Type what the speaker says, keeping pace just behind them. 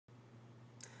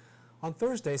On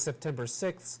Thursday, September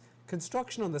 6th,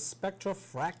 construction on the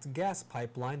Spectra-Fracked Gas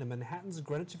Pipeline in Manhattan's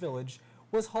Greenwich Village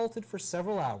was halted for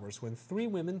several hours when 3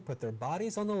 women put their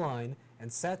bodies on the line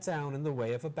and sat down in the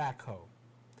way of a backhoe.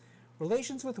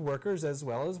 Relations with workers as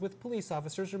well as with police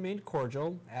officers remained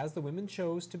cordial as the women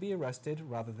chose to be arrested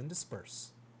rather than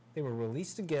disperse. They were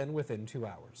released again within 2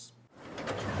 hours.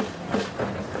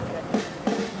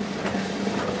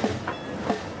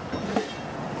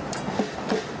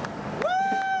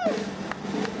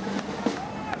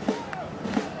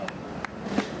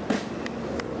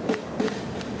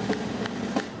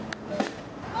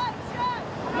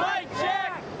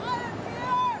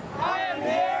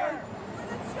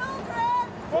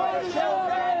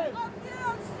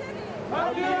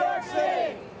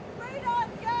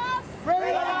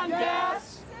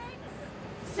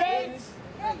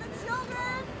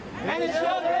 And the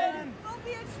children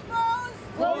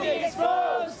will be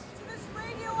exposed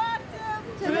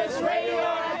to this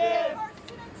radioactive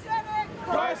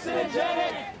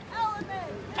carcinogenic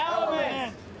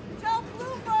element. Tell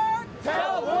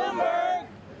Bloomberg,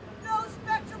 no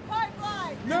Spectra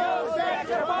pipeline. No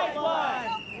Spectra pipeline.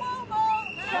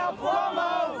 Tell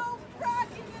Cuomo, no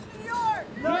fracking in New York.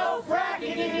 No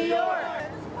fracking in New York.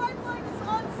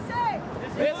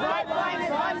 This pipeline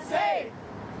is unsafe.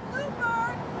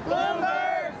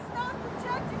 Bloomberg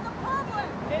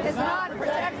is not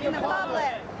protecting the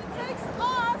public.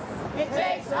 It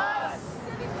takes us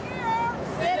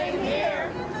sitting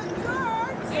here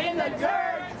in the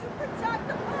dirt to protect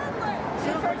the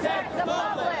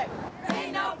public. There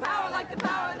ain't no power like the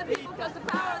power of the people, because the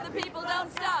power of the people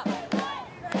don't stop.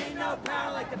 There ain't no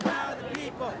power like the power of the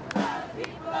people. The power of the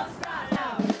people don't stop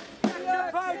now.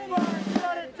 Spectra pipeline,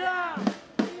 shut it down.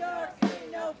 New York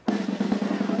City, no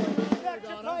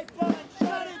Spectra pipeline,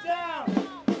 shut it down.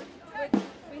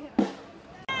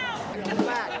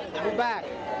 Move back.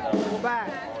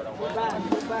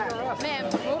 Ma'am,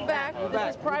 move back. This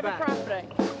is private property.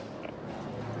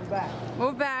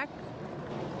 Move back.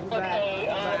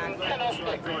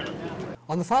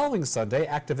 On the following Sunday,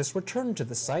 activists returned to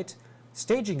the site,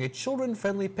 staging a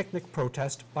children-friendly picnic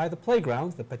protest by the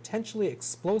playground the potentially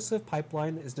explosive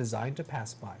pipeline is designed to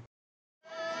pass by.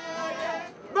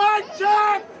 Mic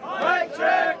check! Mic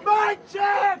check! Mic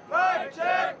check! Mic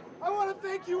check! I want to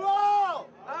thank you all!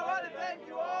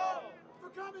 For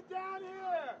coming down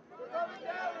here!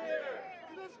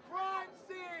 To this crime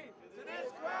scene!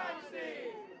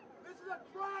 This is a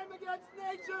crime against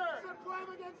nature! It's a crime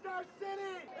against our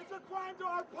city! It's a crime to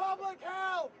our public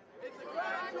health!